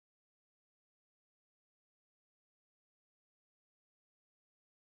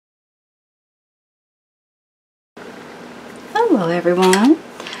Hello everyone.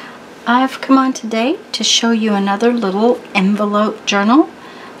 I've come on today to show you another little envelope journal,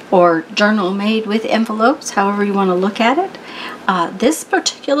 or journal made with envelopes, however you want to look at it. This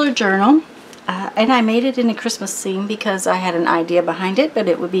particular journal, and I made it in a Christmas theme because I had an idea behind it, but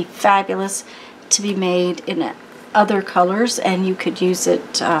it would be fabulous to be made in other colors, and you could use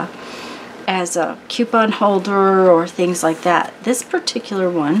it as a coupon holder or things like that. This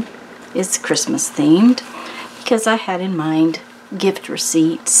particular one is Christmas themed because I had in mind gift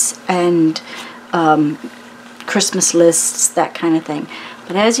receipts and Christmas lists, that kind of thing.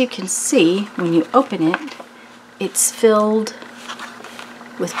 But as you can see, when you open it, it's filled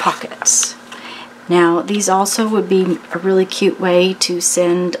with pockets. Now, these also would be a really cute way to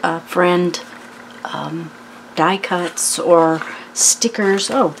send a friend die cuts or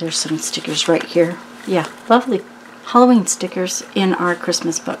stickers. Oh, there's some stickers right here. Yeah, lovely Halloween stickers in our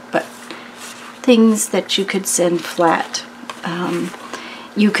Christmas book, but things that you could send flat.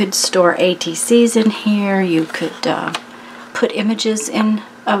 You could store ATCs in here. You could put images in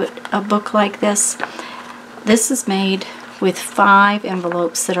a book like this. This is made with 5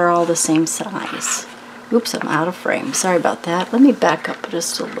 envelopes that are all the same size. Oops, I'm out of frame. Sorry about that. Let me back up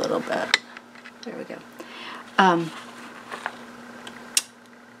just a little bit. There we go.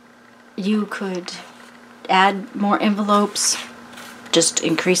 You could add more envelopes, just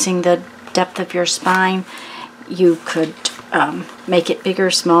increasing the depth of your spine. You could make it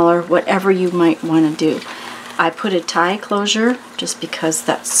bigger, smaller, whatever you might want to do. I put a tie closure just because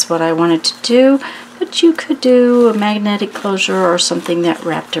that's what I wanted to do, but you could do a magnetic closure or something that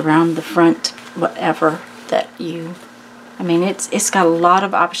wrapped around the front, whatever that you, I mean, it's got a lot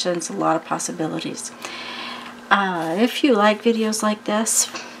of options, a lot of possibilities. If you like videos like this,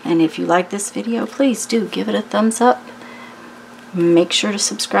 and if you like this video, please do give it a thumbs up. Make sure to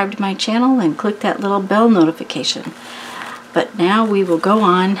subscribe to my channel and click that little bell notification. But now we will go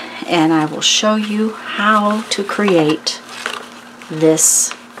on and I will show you how to create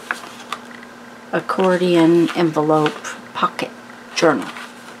this accordion envelope pocket journal.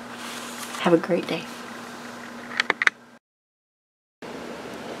 Have a great day.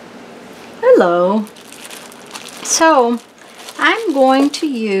 Hello. So I'm going to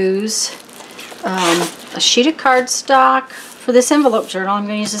use a sheet of cardstock for this envelope journal. I'm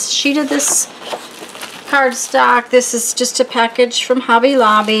going to use a sheet of this cardstock. This is just a package from Hobby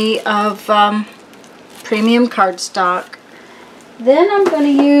Lobby of premium cardstock. Then I'm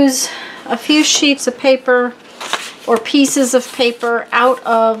going to use a few sheets of paper or pieces of paper out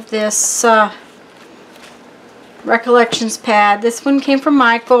of this Recollections pad. This one came from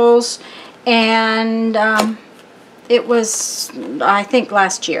Michael's, and it was, I think,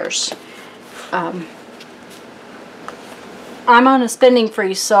 last year's. I'm on a spending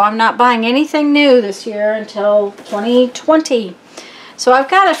freeze, so I'm not buying anything new this year until 2020. So I've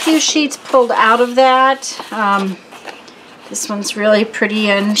got a few sheets pulled out of that. This one's really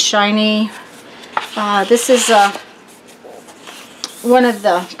pretty and shiny. This is one of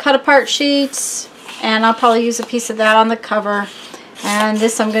the cut apart sheets, and I'll probably use a piece of that on the cover. And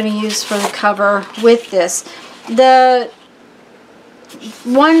this I'm going to use for the cover with this. The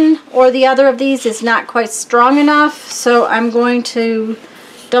one or the other of these is not quite strong enough, so I'm going to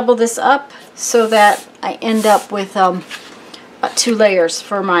double this up so that I end up with 2 layers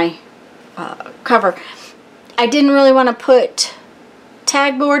for my cover. I didn't really want to put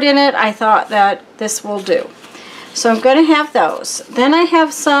tag board in it. I thought that this will do. So I'm going to have those. Then I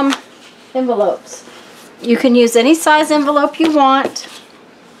have some envelopes. You can use any size envelope you want.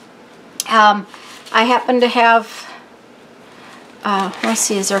 I happen to have let's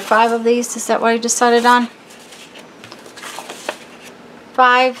see, is there 5 of these? Is that what I decided on?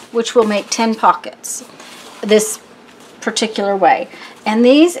 5, which will make 10 pockets this particular way. And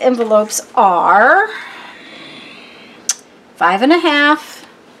these envelopes are 5.5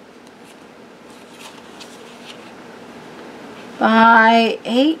 by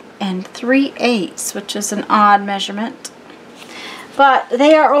 8 3/8, which is an odd measurement. But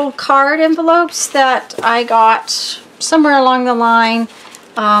they are old card envelopes that I got somewhere along the line,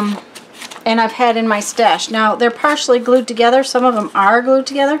 and I've had in my stash. Now, they're partially glued together. Some of them are glued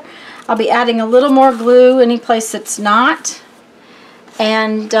together. I'll be adding a little more glue any place it's not.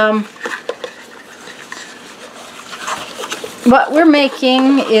 And what we're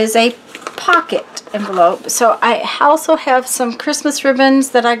making is a pocket envelope. So I also have some Christmas ribbons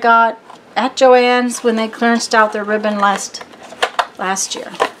that I got at Joann's when they clearanced out their ribbon last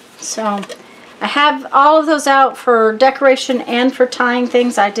year. So I have all of those out for decoration and for tying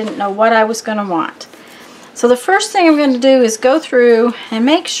things. I didn't know what I was going to want. So the first thing I'm going to do is go through and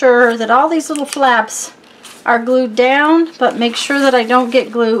make sure that all these little flaps are glued down, but make sure that I don't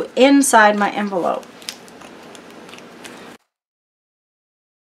get glue inside my envelope.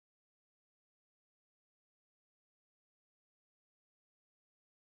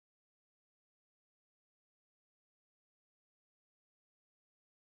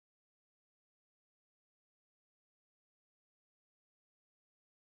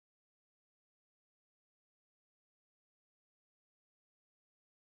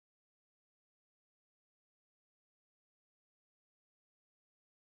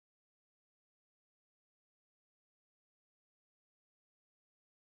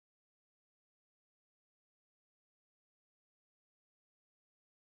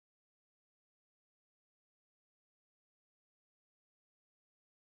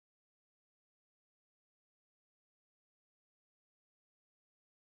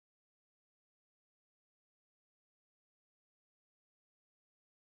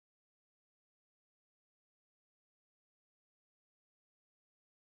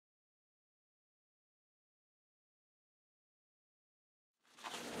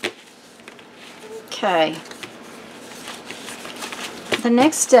 Okay. The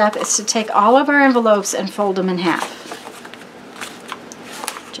next step is to take all of our envelopes and fold them in half.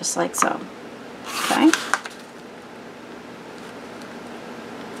 Just like so. Okay.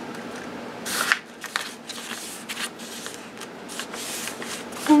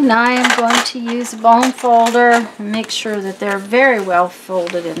 And I am going to use a bone folder and make sure that they're very well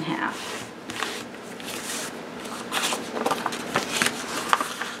folded in half.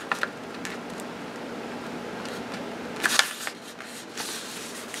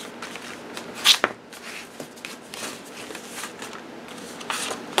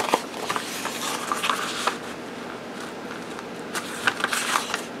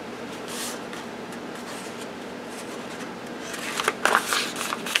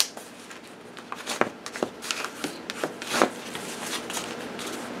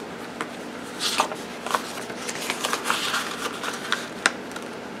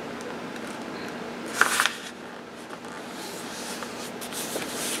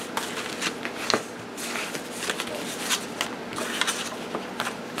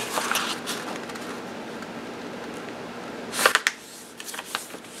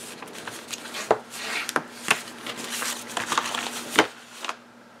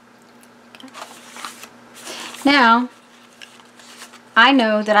 Now, I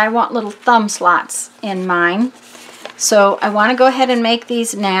know that I want little thumb slots in mine, so I want to go ahead and make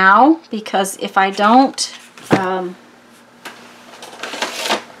these now, because if I don't,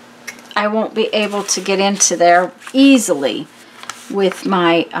 I won't be able to get into there easily with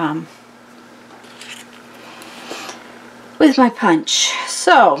my punch.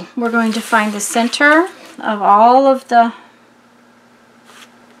 So we're going to find the center of all of the.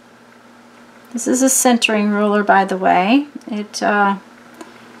 This is a centering ruler, by the way.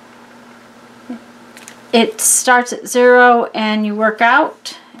 It starts at 0 and you work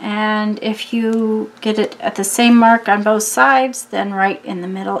out, and if you get it at the same mark on both sides, then right in the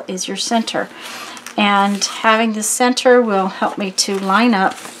middle is your center. And having the center will help me to line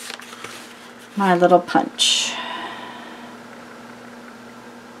up my little punch.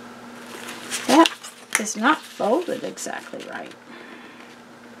 That is not folded exactly right.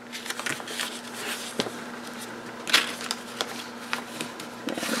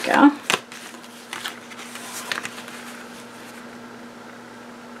 There we go.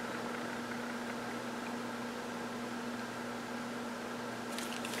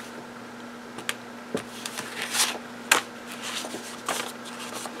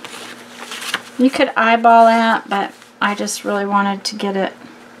 You could eyeball that, but I just really wanted to get it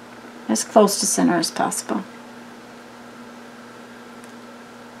as close to center as possible.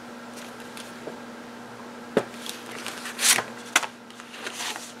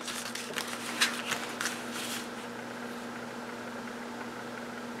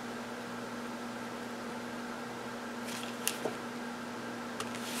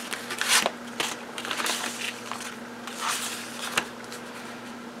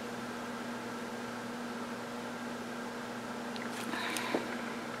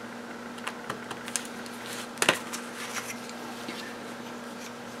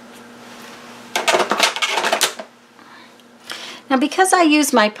 Now, because I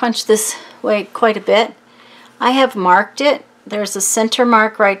use my punch this way quite a bit, I have marked it. There's a center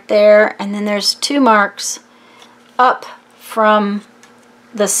mark right there, and then there's 2 marks up from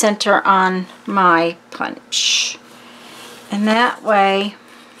the center on my punch. And that way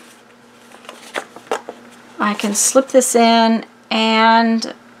I can slip this in,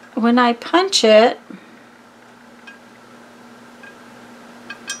 and when I punch it,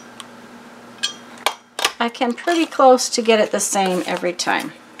 I can pretty close to get it the same every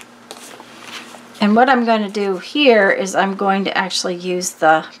time. And what I'm going to do here is I'm going to actually use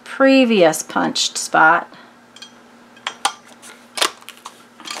the previous punched spot.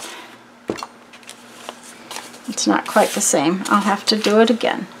 It's not quite the same. I'll have to do it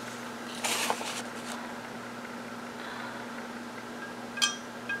again.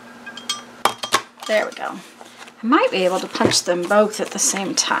 There we go. I might be able to punch them both at the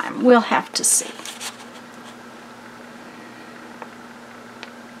same time. We'll have to see.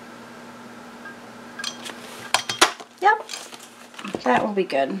 Yep, that will be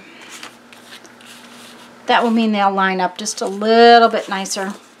good. That will mean they'll line up just a little bit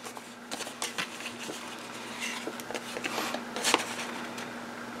nicer.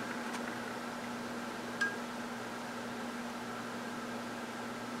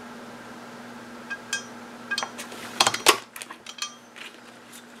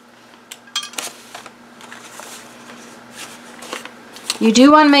 You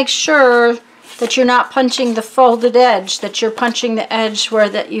do want to make sure that you're not punching the folded edge, that you're punching the edge where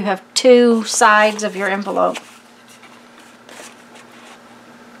that you have two sides of your envelope.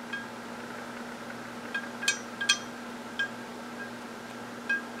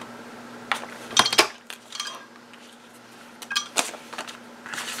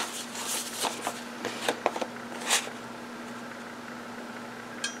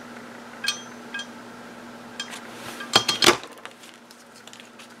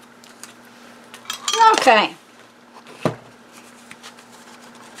 Okay.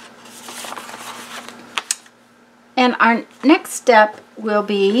 And our next step will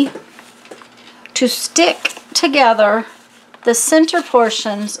be to stick together the center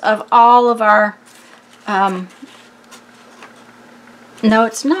portions of all of our, no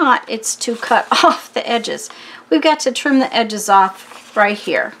it's not, it's to cut off the edges. We've got to trim the edges off right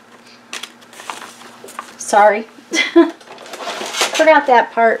here. Sorry. Forgot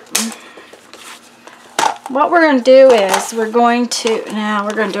that part. What we're going to do is we're going to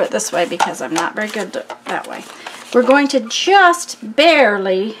do it this way because I'm not very good that way. We're going to just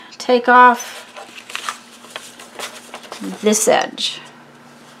barely take off this edge.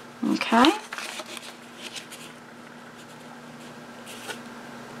 Okay?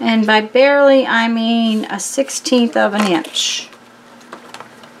 And by barely, I mean a 1/16 of an inch.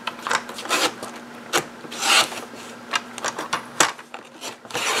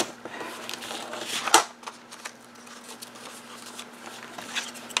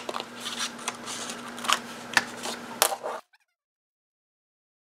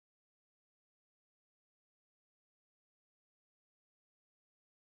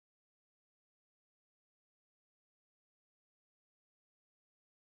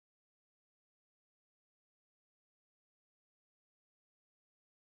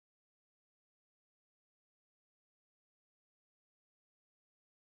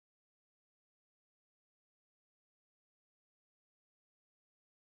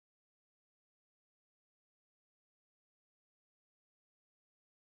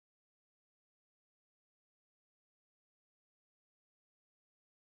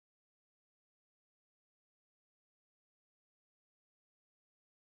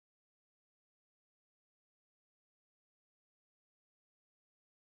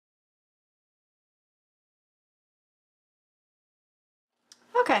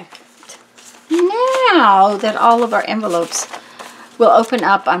 Okay, now that all of our envelopes will open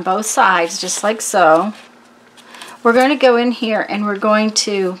up on both sides, just like so, we're going to go in here and we're going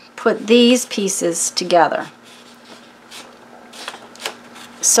to put these pieces together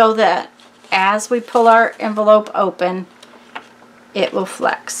so that as we pull our envelope open, it will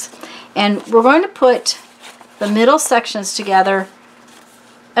flex. And we're going to put the middle sections together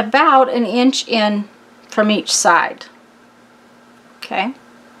about 1 inch in from each side. Okay?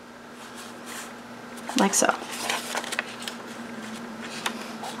 Like so.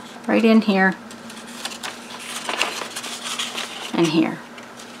 Right in here and here.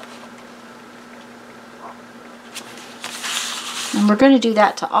 And we're going to do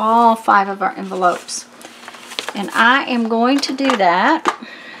that to all 5 of our envelopes. And I am going to do that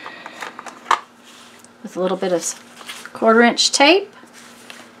with a little bit of 1/4 inch tape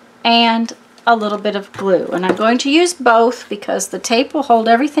and a little bit of glue. And I'm going to use both because the tape will hold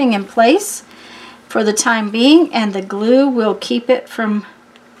everything in place for the time being and the glue will keep it from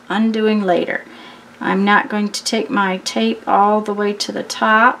undoing later. I'm not going to take my tape all the way to the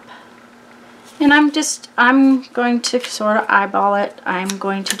top, and I'm going to sort of eyeball it. I'm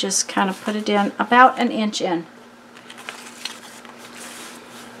going to just kind of put it in about 1 inch in.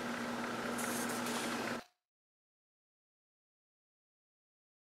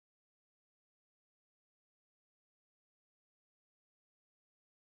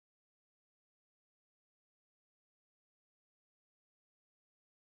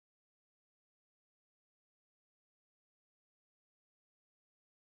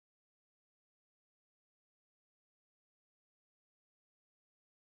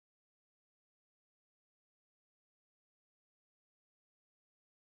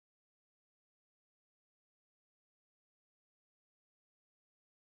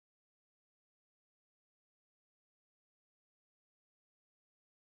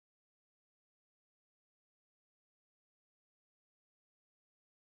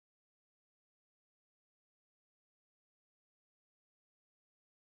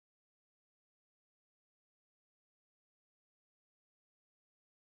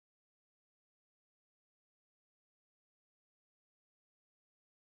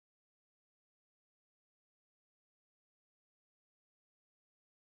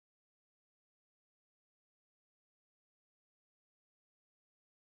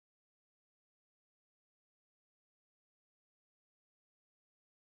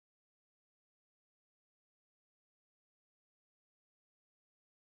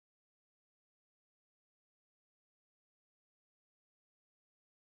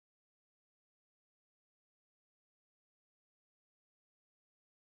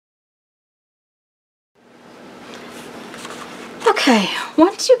 Okay,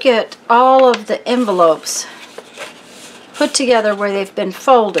 once you get all of the envelopes put together where they've been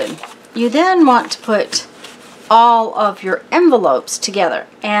folded, you then want to put all of your envelopes together,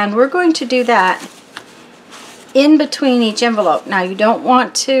 and we're going to do that in between each envelope. Now you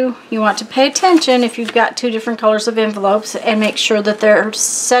want to pay attention if you've got two different colors of envelopes and make sure that they're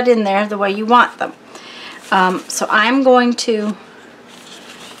set in there the way you want them. So I'm going to,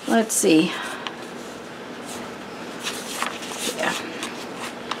 let's see, yeah,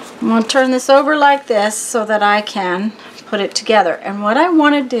 I'm going to turn this over like this so that I can put it together. And what I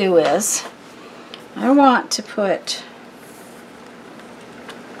want to do is I want to put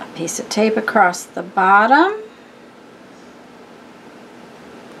a piece of tape across the bottom,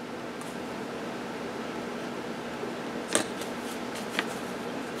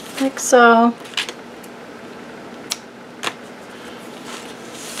 like so.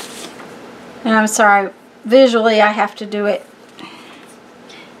 And I'm sorry, visually I have to do it,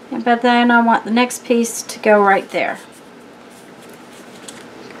 but then I want the next piece to go right there.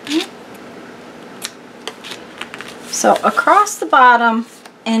 Okay. So across the bottom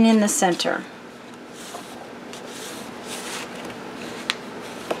and in the center.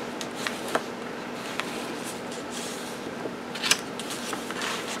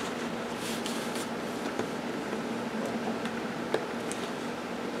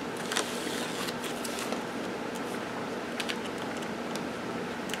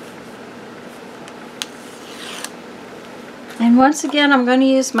 And once again, I'm going to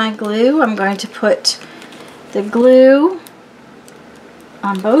use my glue. I'm going to put the glue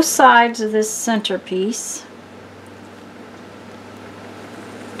on both sides of this centerpiece,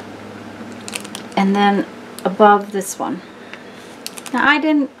 and then above this one. Now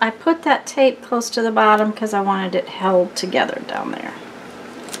I put that tape close to the bottom because I wanted it held together down there.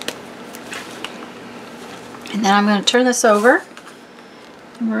 And then I'm going to turn this over.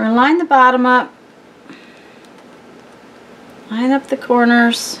 We're going to line the bottom up, line up the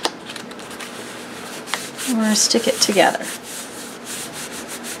corners, and we're going to stick it together.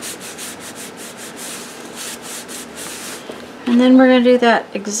 And then we're going to do that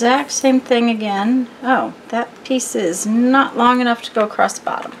exact same thing again. Oh, that piece is not long enough to go across the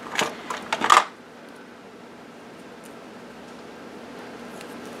bottom.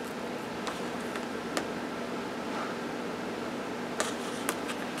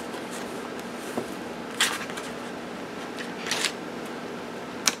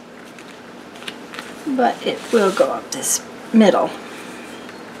 But it will go up this middle.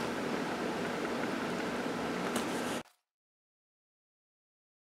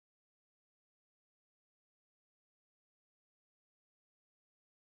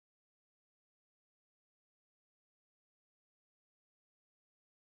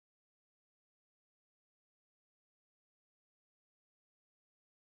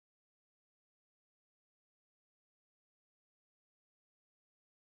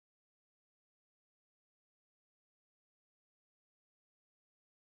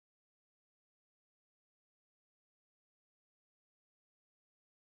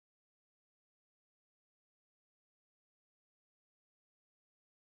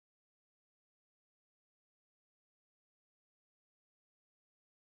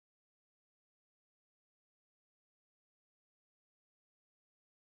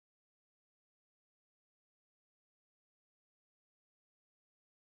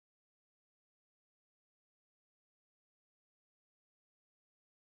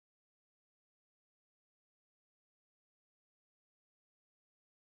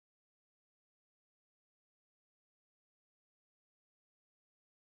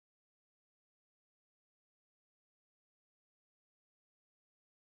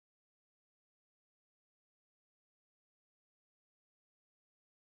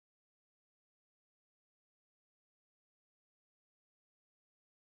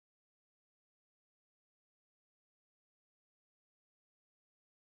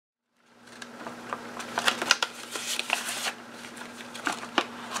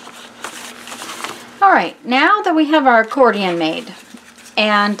 Alright, now that we have our accordion made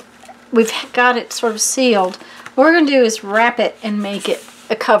and we've got it sort of sealed, what we're going to do is wrap it and make it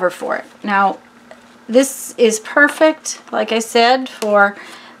a cover for it. Now, this is perfect, like I said, for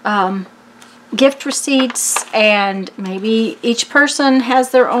gift receipts, and maybe each person has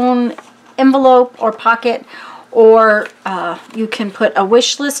their own envelope or pocket, or you can put a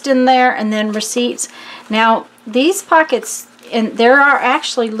wish list in there and then receipts. Now, these pockets, and there are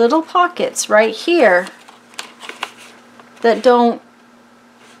actually little pockets right here that don't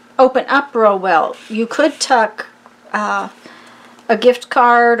open up real well. You could tuck a gift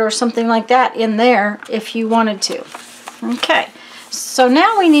card or something like that in there if you wanted to. Okay, so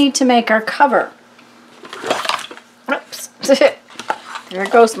now we need to make our cover. Oops. There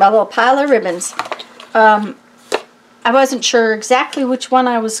goes my little pile of ribbons. I wasn't sure exactly which one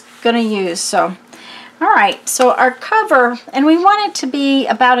I was going to use, so alright, so our cover, and we want it to be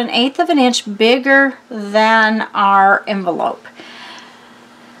about 1/8 of an inch bigger than our envelope.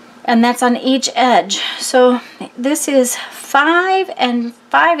 And that's on each edge. So this is 5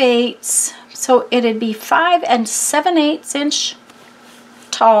 5/8, so it'd be 5 7/8 inch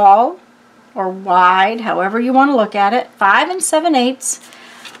tall or wide, however you want to look at it. 5 7/8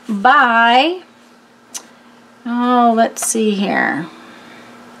 by, oh, let's see here.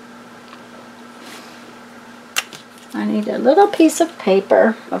 I need a little piece of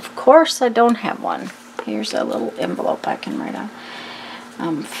paper. Of course I don't have one. Here's a little envelope I can write on.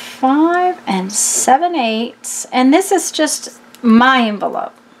 5 7/8, and this is just my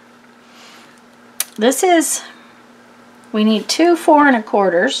envelope. This is, we need 2 4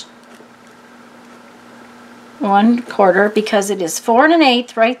 1/4s. 1/4, because it is 4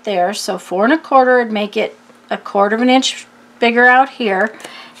 1/8 right there, so 4 1/4 would make it 1/4 of an inch bigger out here.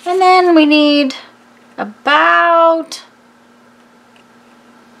 And then we need about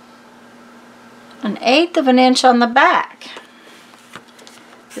 1/8 of an inch on the back.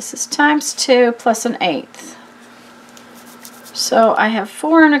 This is times 2 plus 1/8. So I have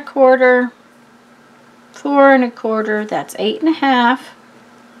 4 1/4, 4 1/4, that's 8 1/2,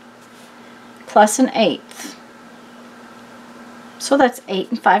 plus 1/8. So that's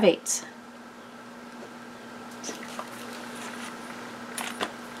 8 5/8.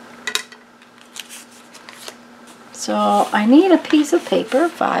 So I need a piece of paper,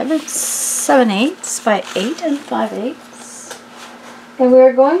 5 7/8 by 8 5/8. And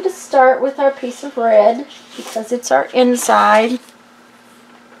we're going to start with our piece of red because it's our inside.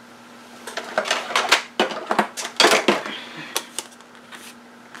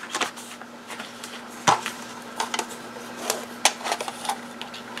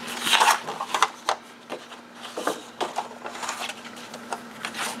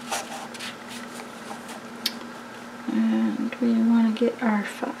 And we want to get our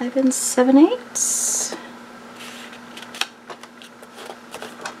 5 7/8.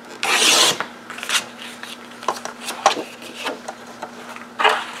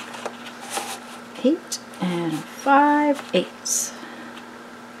 8 5/8.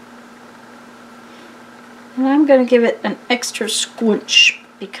 And I'm going to give it an extra squinch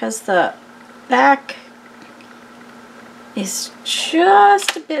because the back is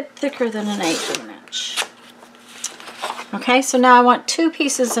just a bit thicker than 1/8 of an inch. Okay, so now I want 2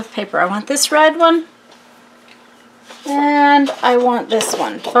 pieces of paper. I want this red one and I want this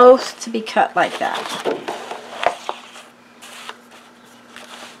one, both to be cut like that.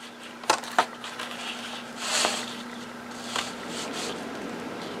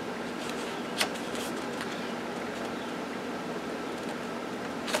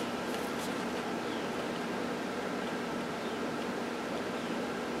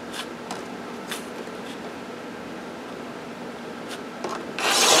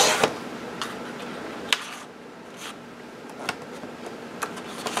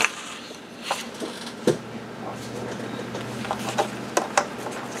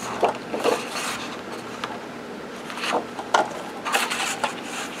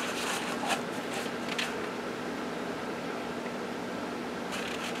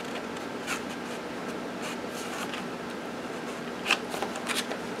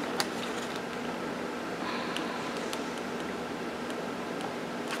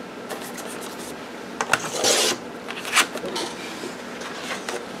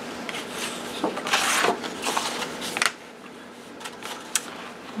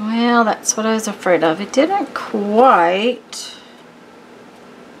 Well, that's what I was afraid of. It didn't quite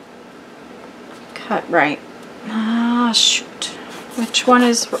cut right. Ah, shoot. Which one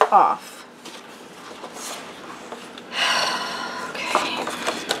is off? Okay.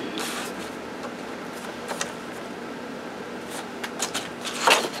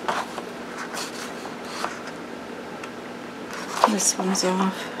 This one's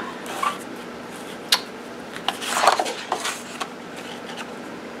off.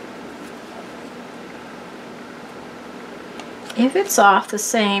 If it's off the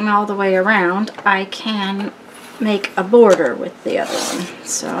same all the way around, I can make a border with the other one.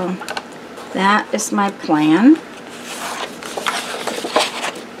 So that is my plan.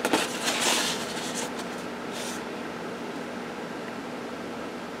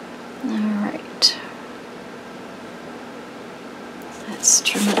 Alright. Let's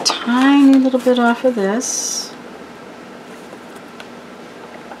trim a tiny little bit off of this.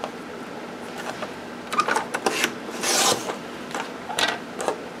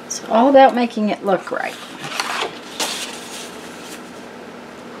 all about making it look right.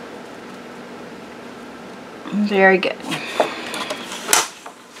 Very good.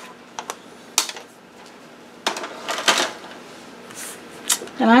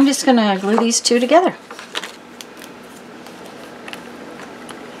 And I'm just going to glue these two together.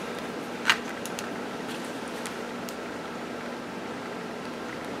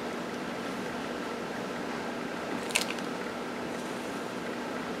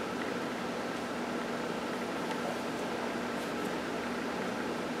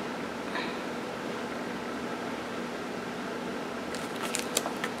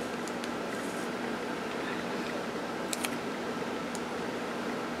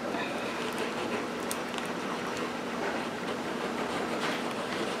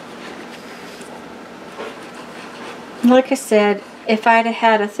 Like I said, if I'd have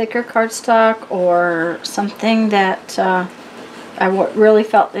had a thicker cardstock or something that I really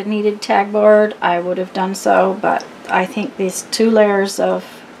felt that needed tag board, I would have done so, but I think these 2 layers of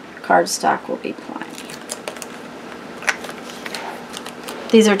cardstock will be plenty.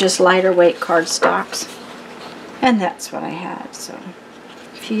 These are just lighter weight cardstocks, and that's what I had. So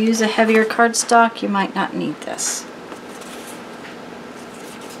if you use a heavier cardstock, you might not need this.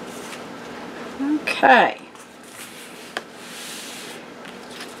 Okay.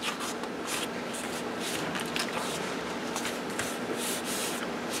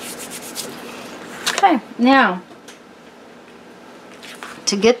 Okay, now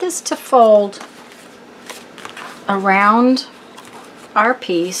to get this to fold around our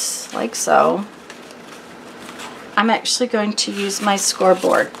piece like so, I'm actually going to use my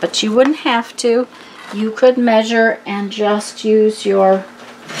scoreboard, but you wouldn't have to. You could measure and just use your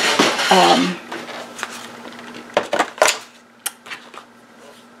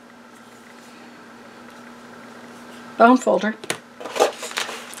bone folder.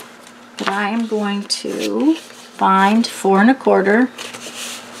 But I am going to find 4 1/4.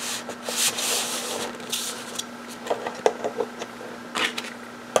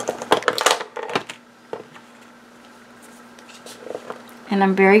 And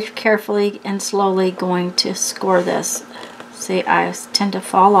I'm very carefully and slowly going to score this. See, I tend to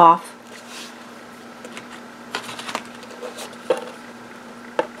fall off.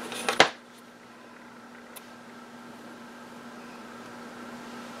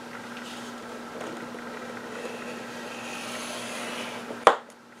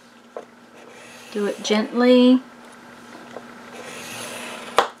 Do it gently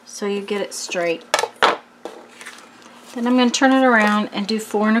so you get it straight. Then I'm going to turn it around and do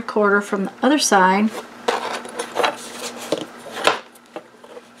 4 1/4 from the other side.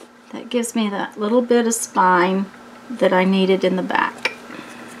 That gives me that little bit of spine that I needed in the back.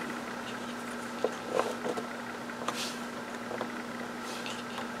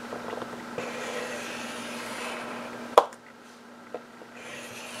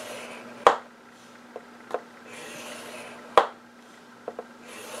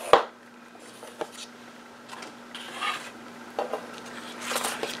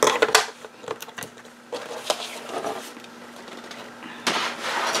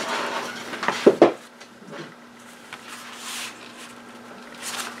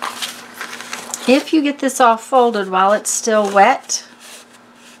 If you get this all folded while it's still wet,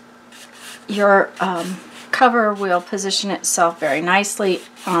 your cover will position itself very nicely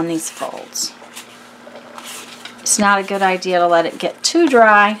on these folds. It's not a good idea to let it get too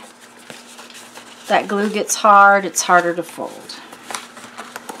dry. That glue gets hard, it's harder to fold.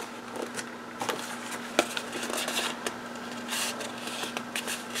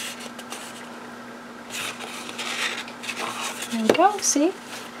 There we go, see?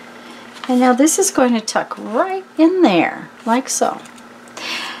 And now this is going to tuck right in there, like so.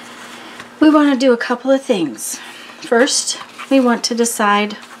 We want to do a couple of things. First, we want to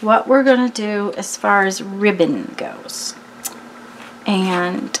decide what we're going to do as far as ribbon goes.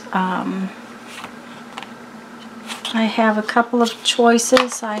 And I have a couple of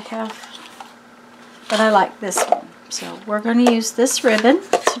choices. But I like this one. So we're going to use this ribbon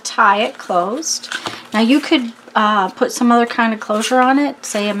to tie it closed. Now you could put some other kind of closure on it,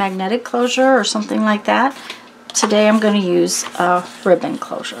 say a magnetic closure or something like that. Today I'm going to use a ribbon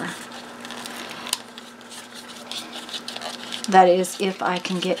closure. That is, if I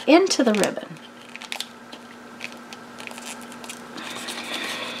can get into the ribbon.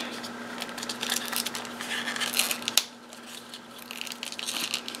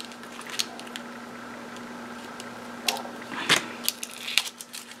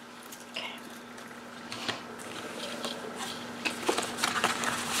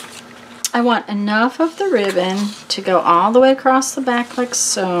 I want enough of the ribbon to go all the way across the back like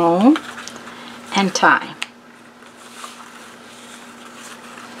so and tie.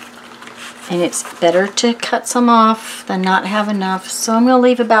 And it's better to cut some off than not have enough, so I'm going to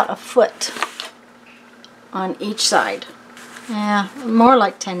leave about a foot on each side. Yeah, more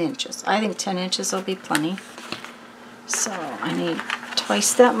like 10 inches. I think 10 inches will be plenty. So I need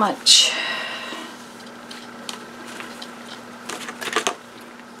twice that much.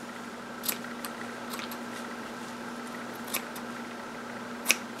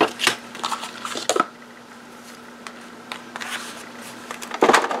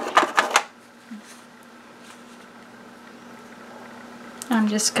 I'm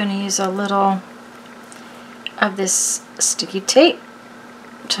just going to use a little of this sticky tape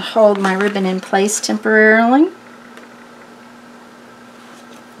to hold my ribbon in place temporarily.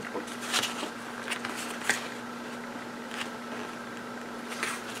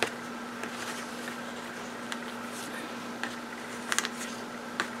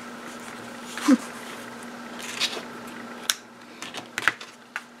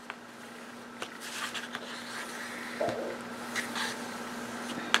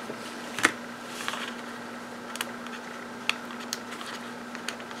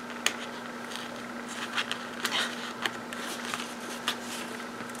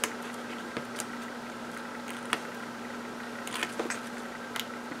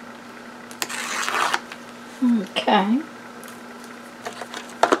 Okay.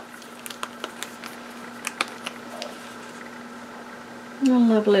 A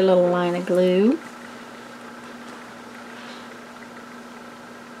lovely little line of glue.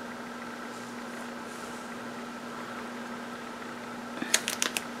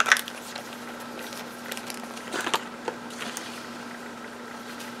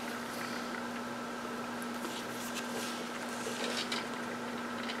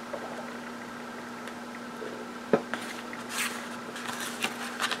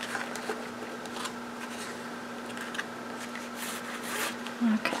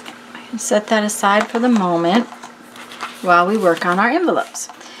 Okay, I can set that aside for the moment while we work on our envelopes.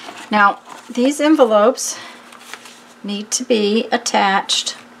 Now, these envelopes need to be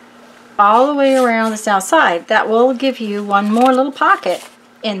attached all the way around this outside. That will give you one more little pocket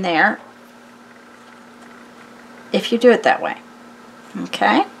in there if you do it that way.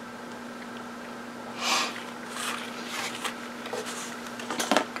 Okay?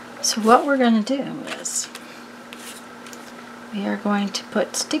 So what we're going to do is we are going to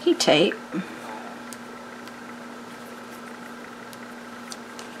put sticky tape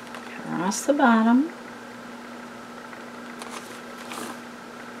across the bottom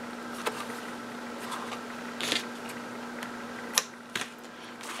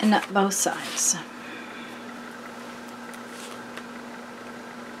and up both sides.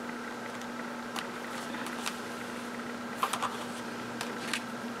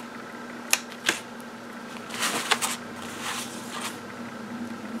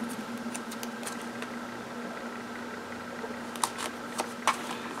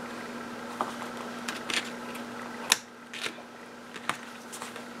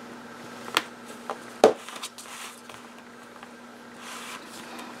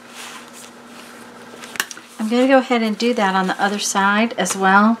 I'm going to go ahead and do that on the other side as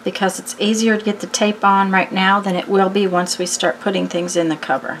well because it's easier to get the tape on right now than it will be once we start putting things in the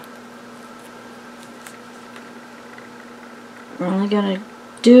cover. We're only going to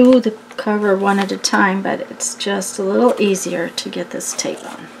do the cover one at a time, but it's just a little easier to get this tape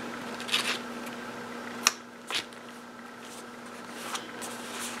on.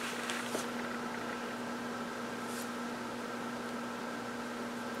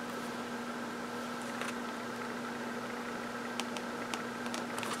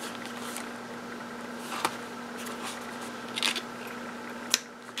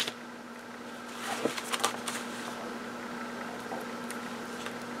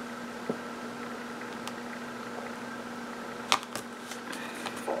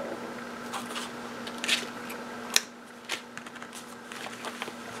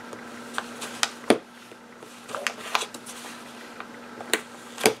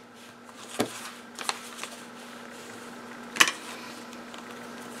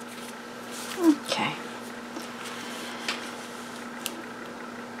 Okay.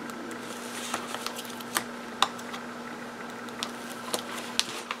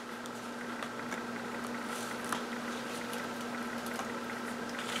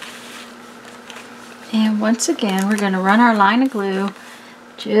 And once again, we're going to run our line of glue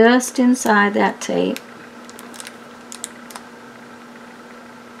just inside that tape.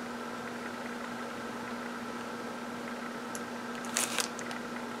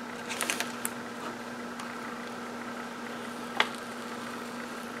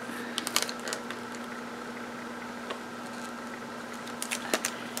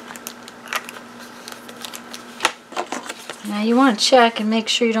 Now you want to check and make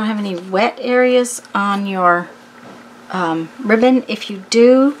sure you don't have any wet areas on your ribbon. If you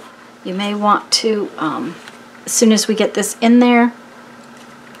do, you may want to, as soon as we get this in there,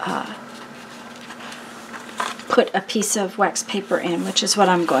 put a piece of wax paper in, which is what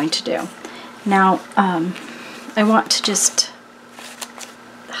I'm going to do. Now, I want to just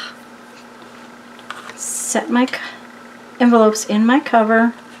set my envelopes in my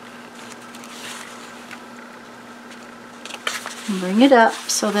cover, and bring it up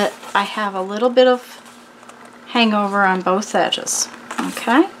so that I have a little bit of hangover on both edges.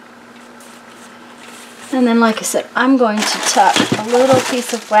 Okay? And then, like I said, I'm going to tuck a little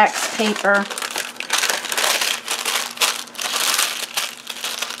piece of wax paper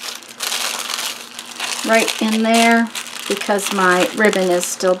right in there because my ribbon is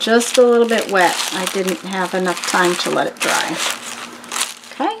still just a little bit wet. I didn't have enough time to let it dry.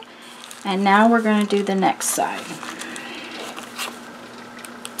 Okay? And now we're going to do the next side.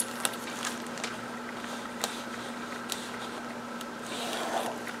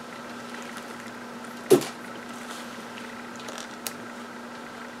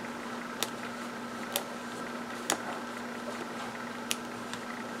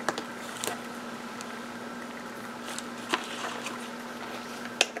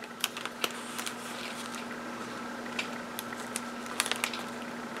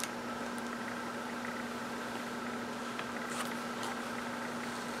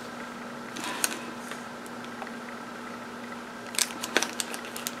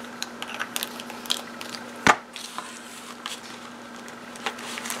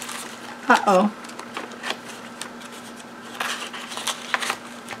 Uh-oh.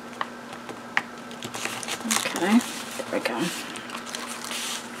 Okay, there we go.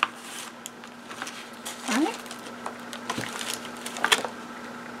 All right.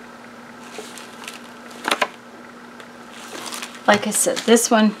 Like I said, this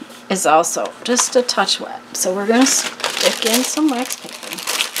one is also just a touch wet. So we're going to stick in some wax paper.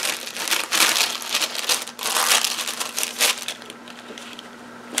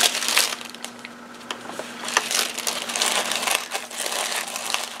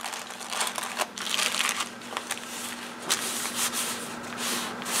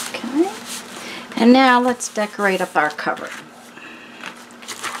 And now let's decorate up our cover.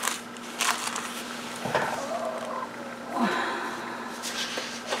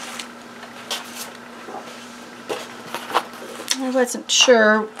 I wasn't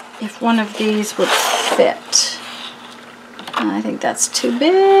sure if one of these would fit. I think that's too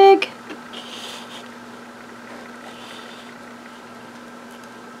big.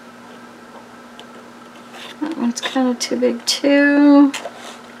 That one's kind of too big too.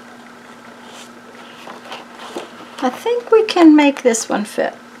 I think we can make this one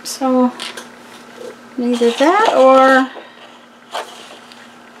fit. So either that or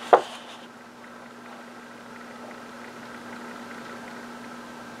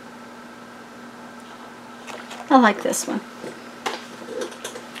I like this one.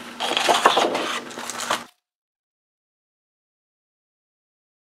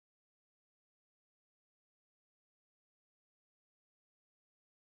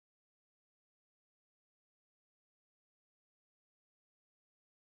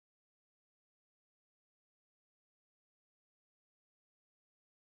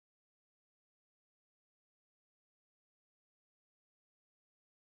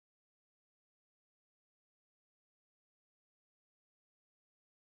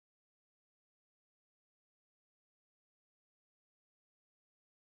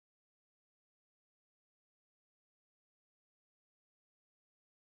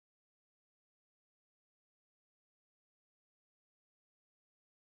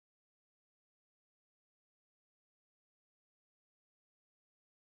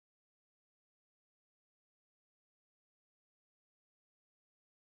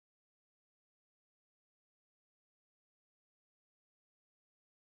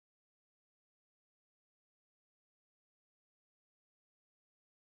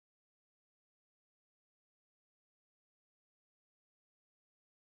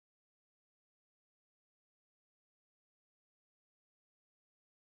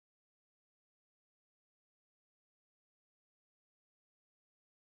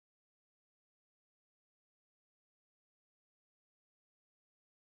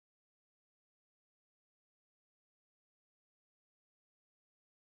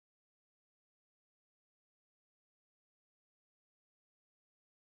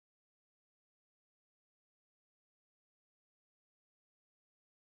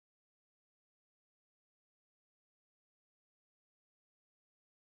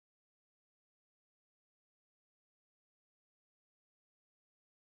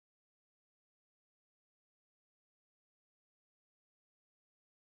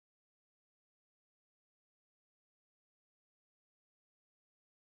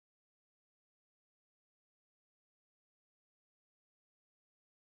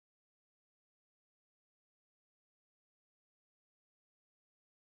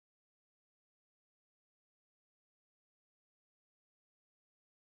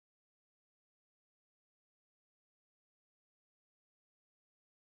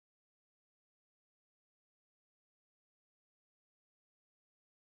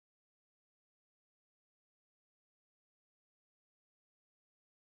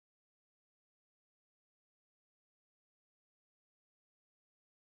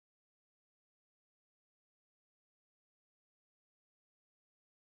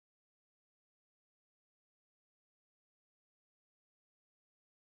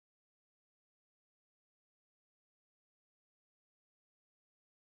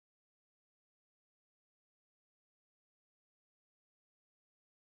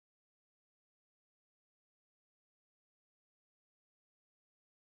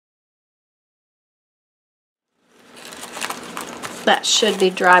 That should be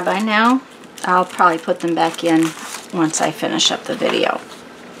dry by now. I'll probably put them back in once I finish up the video.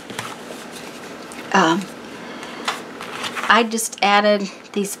 I just added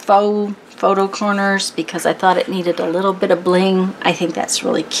these faux photo corners because I thought it needed a little bit of bling. I think that's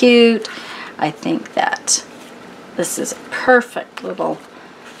really cute. I think that this is a perfect little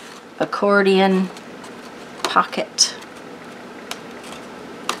accordion pocket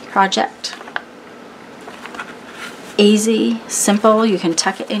project. Easy, simple. You can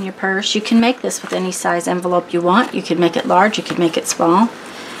tuck it in your purse. You can make this with any size envelope you want. You can make it large, you can make it small.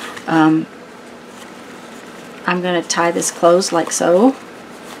 I'm going to tie this closed like so.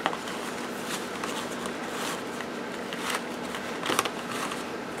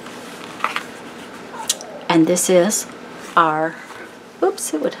 And this is our,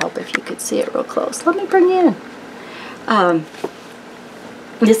 oops, it would help if you could see it real close. Let me bring you in.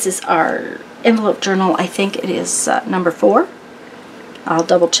 This is our envelope journal. I think it is number 4. I'll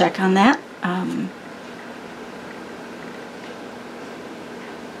double check on that.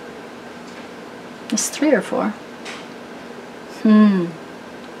 It's 3 or 4.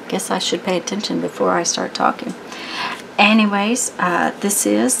 Guess I should pay attention before I start talking. Anyways, this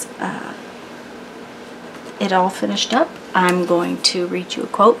is it all finished up. I'm going to read you a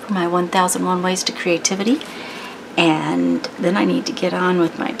quote from my 1001 Ways to Creativity, and then I need to get on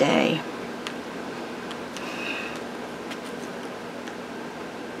with my day.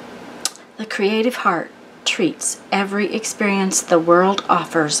 The creative heart treats every experience the world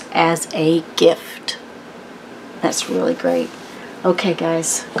offers as a gift. That's really great. Okay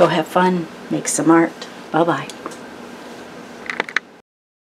guys, go have fun, make some art. Bye-bye.